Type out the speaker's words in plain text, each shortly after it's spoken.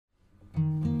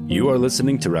You are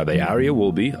listening to Rabbi Aryeh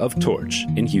Wolbe of Torch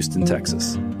in Houston,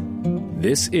 Texas.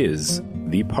 This is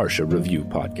the Parsha Review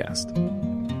Podcast.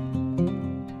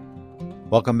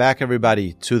 Welcome back,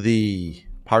 everybody, to the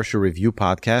Parsha Review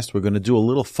Podcast. We're going to do a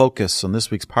little focus on this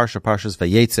week's Parsha, Parsha's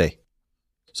Vayeitzei.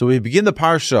 So we begin the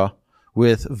Parsha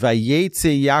with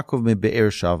Vayeitzei Yaakov me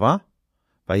Be'er Sheva,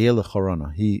 Vayelech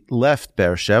Harana. He left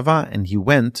Be'er Sheva and he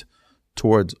went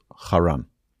towards Haran.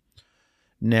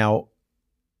 Now,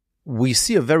 we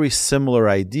see a very similar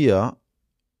idea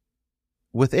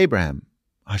with Abraham.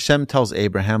 Hashem tells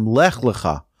Abraham, Lech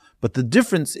Lecha. But the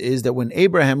difference is that when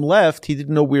Abraham left, he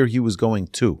didn't know where he was going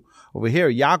to. Over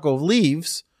here, Yaakov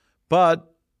leaves,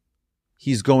 but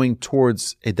he's going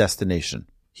towards a destination.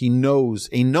 He knows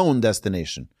a known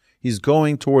destination. He's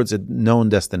going towards a known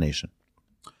destination.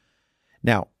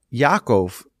 Now,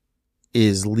 Yaakov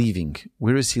is leaving.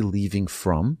 Where is he leaving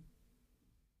from?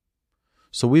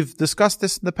 So we've discussed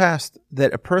this in the past,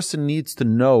 that a person needs to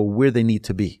know where they need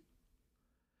to be.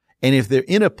 And if they're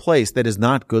in a place that is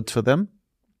not good for them,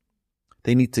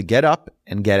 they need to get up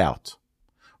and get out.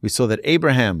 We saw that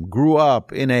Abraham grew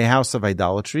up in a house of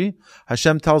idolatry.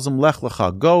 Hashem tells him, Lech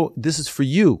Lecha, go, this is for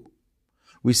you.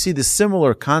 We see the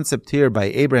similar concept here by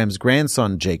Abraham's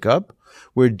grandson Jacob,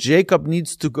 where Jacob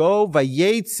needs to go,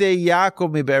 Vayeitzei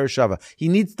Yaakov me Be'er Sheva. He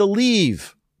needs to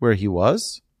leave where he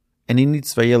was, and he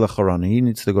needs Vayelech Haran. He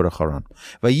needs to go to Haran.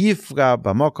 Vayifga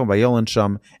b'makom vayolen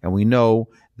sham, and we know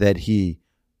that he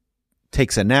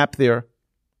takes a nap there,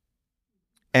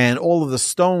 and all of the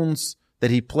stones that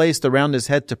he placed around his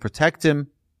head to protect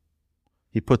him,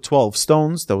 he put 12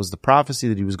 stones. That was the prophecy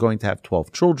that he was going to have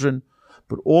 12 children,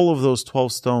 but all of those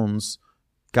 12 stones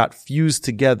got fused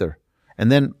together.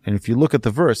 And if you look at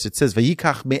the verse, it says,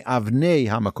 Vayikach me'avnei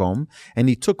hamakom, and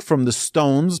he took from the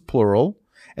stones, plural.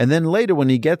 And then later when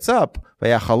he gets up,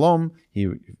 Vayachalom, he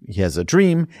has a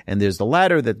dream, and there's the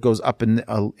ladder that goes up, and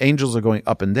angels are going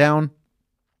up and down.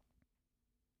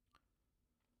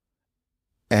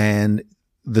 And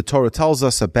the Torah tells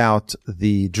us about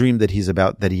the dream that he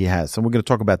has. And we're going to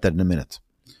talk about that in a minute.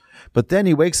 But then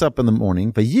he wakes up in the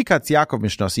morning, Vayikatz Yaakov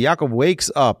mishnasi. Yaakov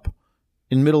wakes up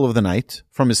in the middle of the night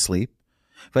from his sleep.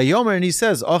 Vayomer, and he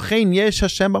says, Ochein yesh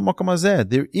Hashem b'makom hazeh.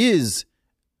 There is,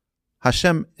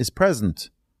 Hashem is present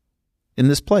in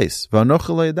this place. V'anochi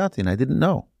lo yadati, and I didn't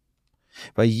know.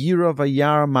 Vayira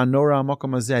vayar manora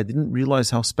makom hazeh. I didn't realize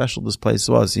how special this place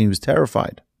was. He was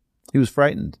terrified. He was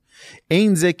frightened.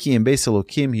 Ein zeki and beis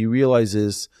Elokim. He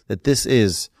realizes that this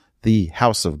is the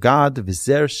house of God.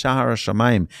 V'zer shahar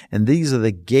hashamayim, and these are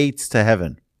the gates to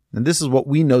heaven. And this is what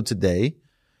we know today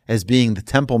as being the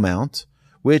Temple Mount,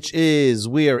 which is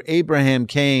where Abraham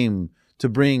came to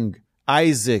bring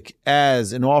Isaac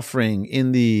as an offering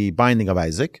in the binding of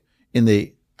Isaac, in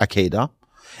the Akedah.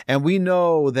 And we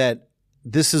know that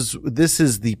this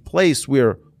is the place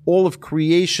where all of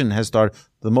creation has started,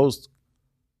 the most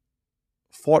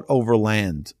fought over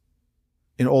land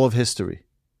in all of history,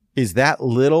 is that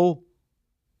little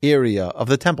area of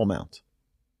the Temple Mount.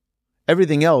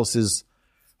 Everything else is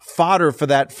fodder for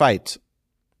that fight.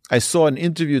 I saw an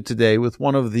interview today with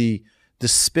one of the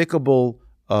despicable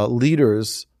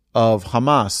leaders of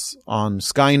Hamas on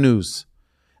Sky News.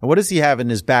 And what does he have in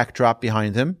his backdrop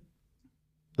behind him?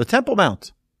 The Temple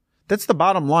Mount. That's the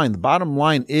bottom line. The bottom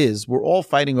line is we're all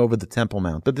fighting over the Temple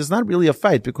Mount. But there's not really a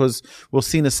fight, because we'll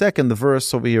see in a second, the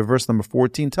verse over here, verse number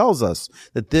 14, tells us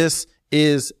that this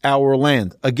is our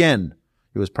land. Again,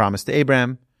 it was promised to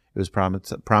Abraham, it was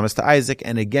promised to Isaac,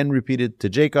 and again repeated to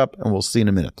Jacob, and we'll see in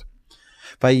a minute.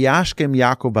 Vayashkem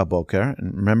Yaakov baboker,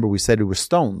 and remember we said it was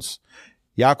stones.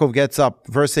 Yaakov gets up,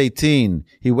 verse 18,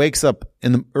 he wakes up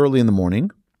early in the morning.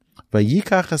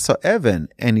 Vayikach es ha'even,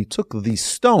 and he took the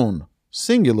stone,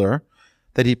 singular,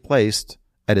 that he placed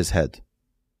at his head.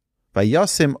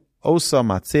 Vayasim osa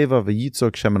matzeva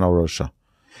vayitzok shemen al rosha,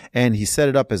 and he set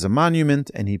it up as a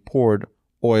monument, and he poured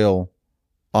oil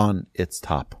on its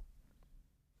top.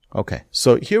 Okay,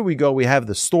 so here we go. We have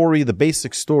the story, the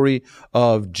basic story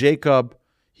of Jacob.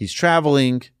 He's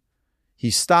traveling. He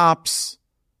stops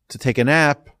to take a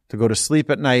nap, to go to sleep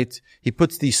at night. He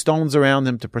puts these stones around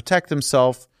him to protect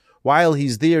himself. While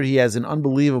he's there, he has an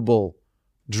unbelievable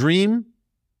dream.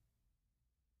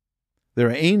 There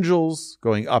are angels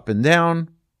going up and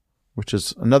down, which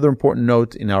is another important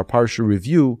note in our Parsha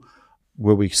review,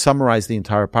 where we summarize the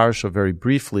entire Parsha very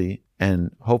briefly and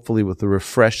hopefully with a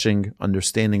refreshing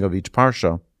understanding of each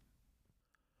Parsha.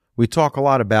 We talk a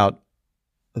lot about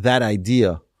that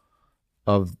idea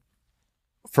of,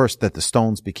 first, that the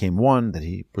stones became one, that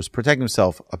he was protecting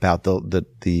himself, about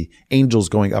the angels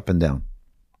going up and down.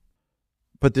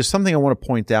 But there's something I want to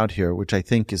point out here, which I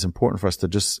think is important for us to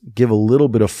just give a little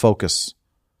bit of focus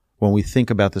when we think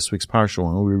about this week's Parsha,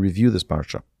 when we review this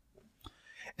Parsha.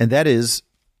 And that is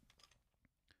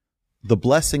the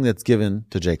blessing that's given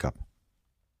to Jacob.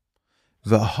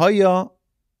 V'haya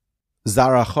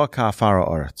zaracha ka'afara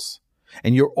aretz.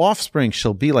 And your offspring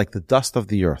shall be like the dust of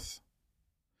the earth.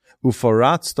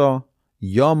 Ufaratzta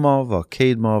yama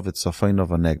v'kedma v'tzafayna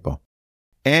v'negba.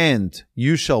 And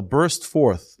you shall burst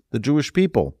forth, the Jewish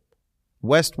people,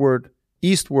 westward,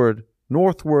 eastward,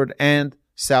 northward, and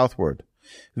southward.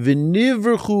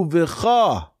 V'nivrchu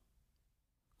v'cha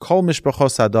kol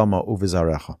mishpachos adama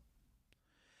uvizarecha.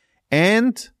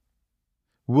 And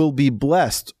will be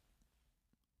blessed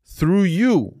through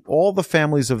you, all the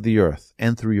families of the earth,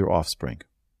 and through your offspring.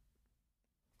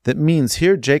 That means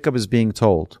here Jacob is being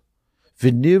told,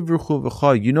 V'nivrchu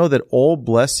v'cha, you know that all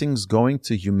blessings going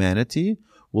to humanity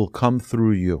will come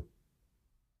through you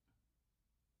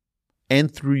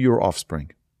and through your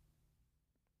offspring.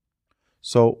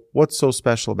 So what's so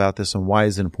special about this, and why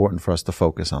is it important for us to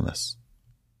focus on this?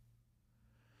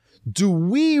 Do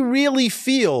we really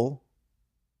feel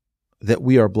that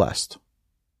we are blessed?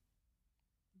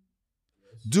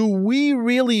 Do we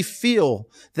really feel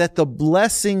that the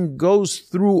blessing goes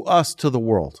through us to the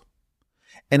world?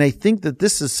 And I think that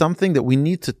this is something that we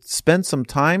need to spend some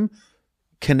time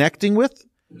connecting with,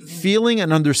 feeling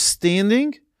and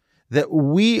understanding that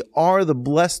we are the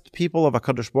blessed people of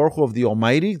HaKadosh Baruch Hu, of the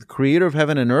Almighty, the creator of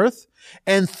heaven and earth,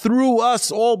 and through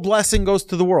us all blessing goes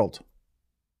to the world.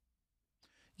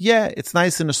 Yeah, it's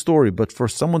nice in a story, but for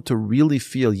someone to really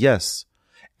feel, yes,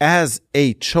 as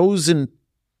a chosen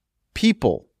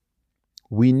people,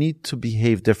 we need to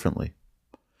behave differently.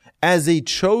 As a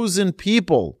chosen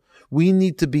people, we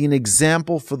need to be an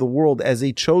example for the world. As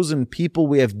a chosen people,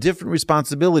 we have different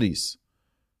responsibilities.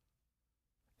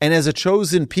 And as a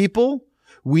chosen people,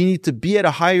 we need to be at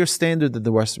a higher standard than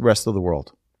the rest of the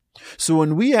world. So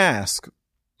when we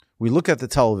look at the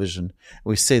television, and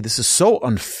we say, this is so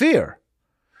unfair.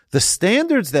 The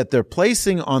standards that they're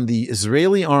placing on the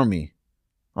Israeli army,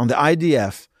 on the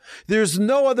IDF, there's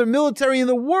no other military in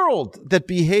the world that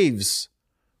behaves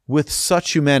with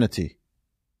such humanity,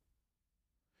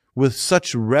 with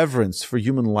such reverence for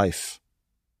human life.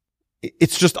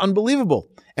 It's just unbelievable.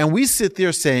 And we sit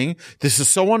there saying, this is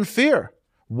so unfair.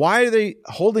 Why are they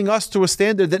holding us to a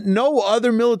standard that no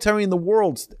other military in the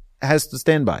world has to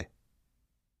stand by?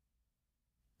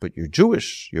 But you're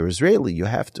Jewish, you're Israeli, you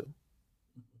have to.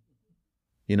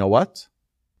 You know what?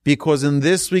 Because in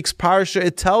this week's Parsha,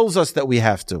 it tells us that we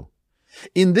have to.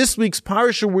 In this week's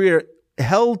Parsha, we're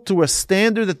held to a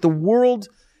standard that the world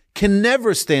can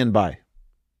never stand by.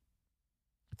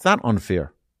 It's not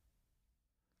unfair.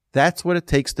 That's what it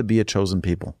takes to be a chosen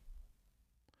people.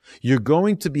 You're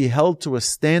going to be held to a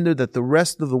standard that the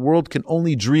rest of the world can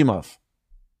only dream of.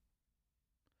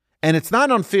 And it's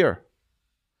not unfair.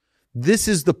 This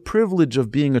is the privilege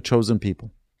of being a chosen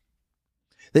people.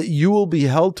 That you will be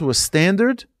held to a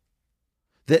standard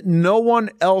that no one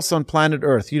else on planet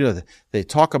Earth, they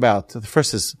talk about, the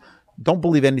first is, don't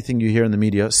believe anything you hear in the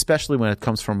media, especially when it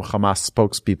comes from Hamas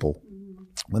spokespeople.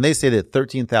 When they say that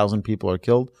 13,000 people are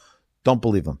killed, don't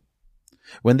believe them.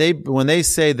 When they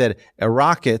say that a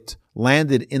rocket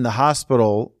landed in the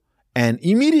hospital and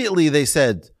immediately they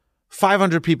said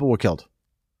 500 people were killed.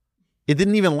 It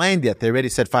didn't even land yet. They already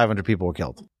said 500 people were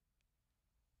killed.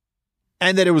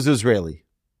 And that it was Israeli.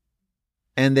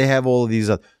 And they have all of these.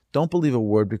 Don't believe a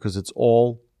word, because it's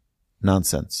all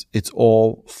nonsense. It's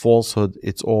all falsehood.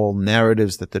 It's all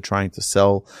narratives that they're trying to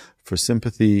sell for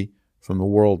sympathy from the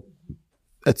world,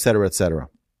 etc., etc.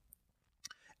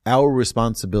 Our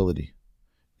responsibility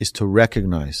is to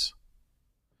recognize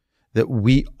that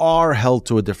we are held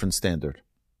to a different standard.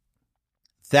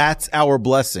 That's our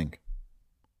blessing.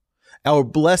 Our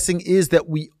blessing is that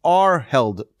we are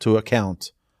held to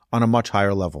account on a much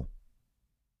higher level.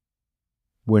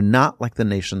 We're not like the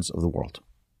nations of the world.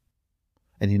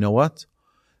 And you know what?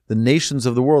 The nations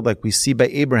of the world, like we see by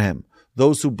Abraham,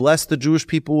 those who bless the Jewish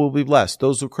people will be blessed.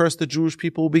 Those who curse the Jewish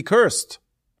people will be cursed.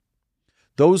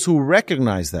 Those who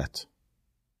recognize that,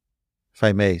 if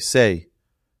I may say,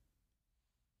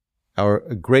 our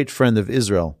great friend of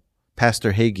Israel,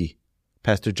 Pastor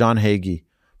John Hagee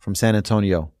from San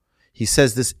Antonio, he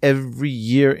says this every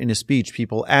year in his speech.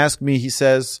 People ask me, he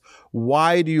says,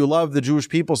 why do you love the Jewish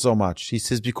people so much? He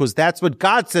says, because that's what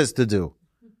God says to do.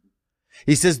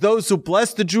 He says, those who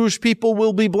bless the Jewish people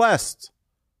will be blessed.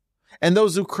 And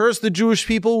those who curse the Jewish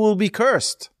people will be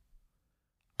cursed.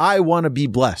 I want to be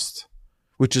blessed,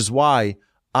 which is why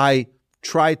I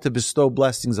try to bestow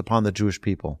blessings upon the Jewish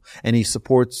people. And he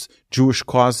supports Jewish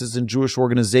causes and Jewish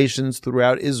organizations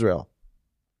throughout Israel.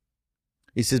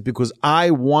 He says, because I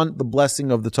want the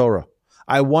blessing of the Torah.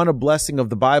 I want a blessing of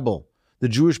the Bible, the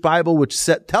Jewish Bible, which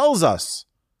tells us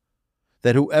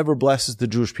that whoever blesses the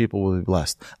Jewish people will be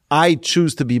blessed. I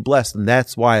choose to be blessed, and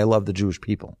that's why I love the Jewish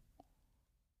people.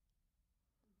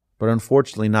 But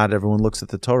unfortunately, not everyone looks at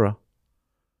the Torah.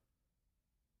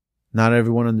 Not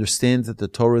everyone understands that the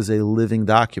Torah is a living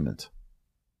document.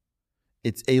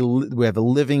 We have a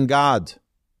living God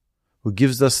who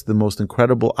gives us the most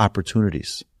incredible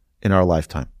opportunities in our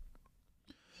lifetime.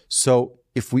 So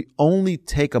if we only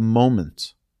take a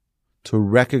moment to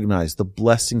recognize the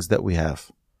blessings that we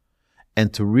have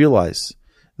and to realize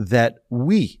that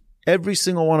we, every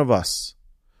single one of us,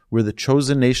 we're the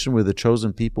chosen nation, we're the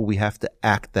chosen people, we have to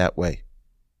act that way.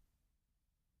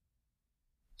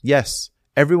 Yes,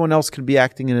 everyone else can be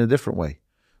acting in a different way.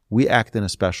 We act in a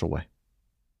special way.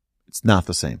 It's not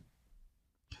the same.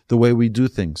 The way we do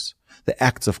things, the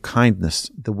acts of kindness,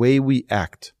 the way we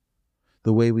act,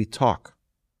 the way we talk,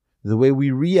 the way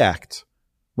we react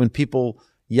when people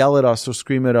yell at us or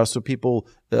scream at us or people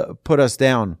put us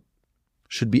down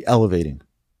should be elevating,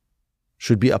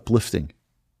 should be uplifting.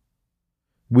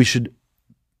 We should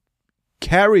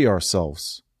carry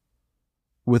ourselves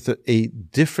with a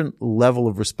different level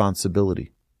of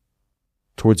responsibility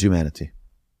towards humanity.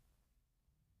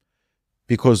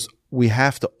 Because we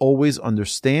have to always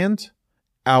understand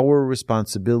our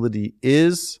responsibility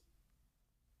is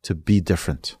to be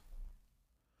different.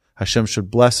 Hashem should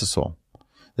bless us all,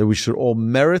 that we should all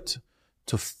merit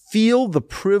to feel the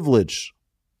privilege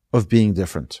of being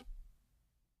different.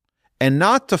 And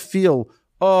not to feel,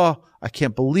 oh, I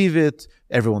can't believe it,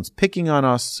 everyone's picking on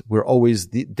us, we're always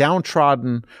the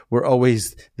downtrodden, we're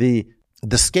always the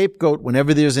scapegoat.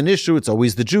 Whenever there's an issue, it's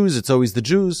always the Jews, it's always the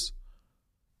Jews.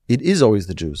 It is always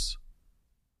the Jews.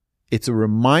 It's a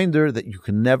reminder that you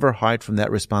can never hide from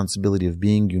that responsibility of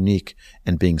being unique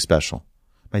and being special.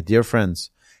 My dear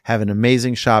friends, have an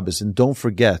amazing Shabbos, and don't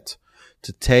forget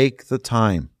to take the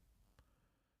time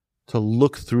to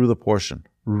look through the portion,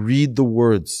 read the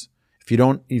words. If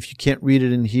you can't read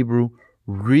it in Hebrew,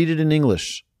 read it in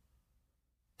English.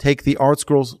 Take the Art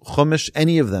Scrolls, Chumash,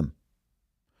 any of them.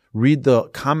 Read the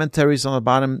commentaries on the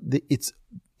bottom.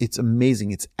 It's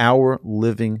amazing. It's our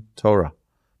living Torah.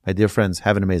 My dear friends,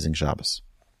 have an amazing Shabbos.